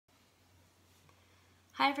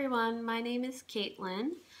Hi everyone, my name is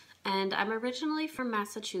Caitlin and I'm originally from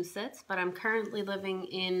Massachusetts, but I'm currently living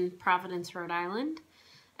in Providence, Rhode Island.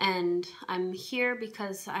 And I'm here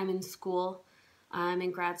because I'm in school. I'm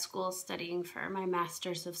in grad school studying for my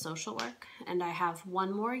Master's of Social Work, and I have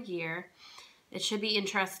one more year. It should be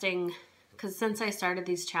interesting because since I started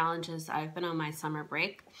these challenges, I've been on my summer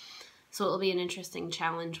break. So it'll be an interesting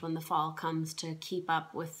challenge when the fall comes to keep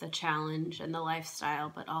up with the challenge and the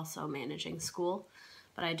lifestyle, but also managing school.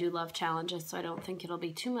 But I do love challenges, so I don't think it'll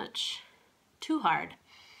be too hard.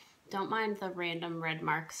 Don't mind the random red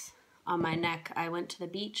marks on my neck. I went to the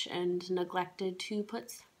beach and neglected to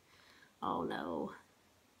put, oh no.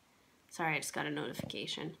 Sorry, I just got a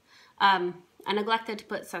notification. I neglected to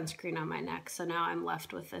put sunscreen on my neck, so now I'm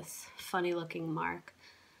left with this funny looking mark.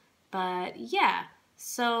 But yeah,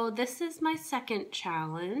 so this is my second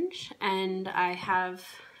challenge, and I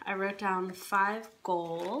wrote down 5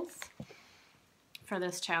 goals for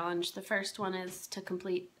this challenge. The first one is to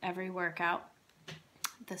complete every workout.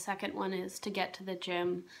 The second one is to get to the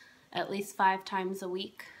gym at least 5 times a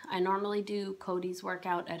week. I normally do Cody's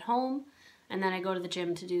workout at home, and then I go to the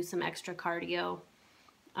gym to do some extra cardio.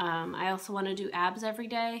 I also want to do abs every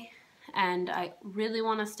day, and I really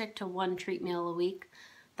want to stick to 1 treat meal a week.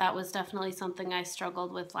 That was definitely something I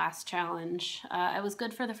struggled with last challenge. I was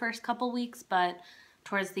good for the first couple weeks, but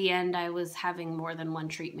towards the end I was having more than 1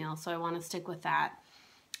 treat meal, so I want to stick with that.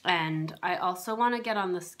 And I also want to get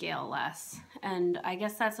on the scale less. And I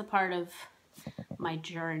guess that's a part of my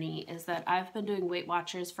journey, is that I've been doing Weight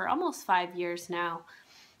Watchers for almost 5 years now.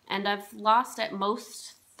 And I've lost at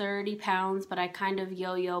most 30 pounds, but I kind of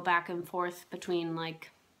yo-yo back and forth between like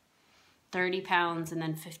 30 pounds and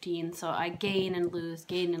then 15. So I gain and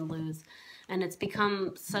lose. And it's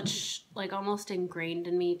become such like almost ingrained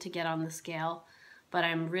in me to get on the scale. But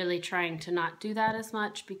I'm really trying to not do that as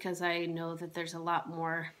much because I know that there's a lot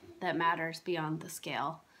more that matters beyond the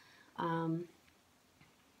scale.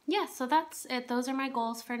 Yeah, so that's it. Those are my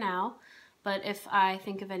goals for now. But if I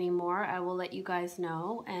think of any more, I will let you guys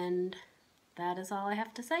know. And that is all I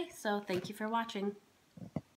have to say. So thank you for watching.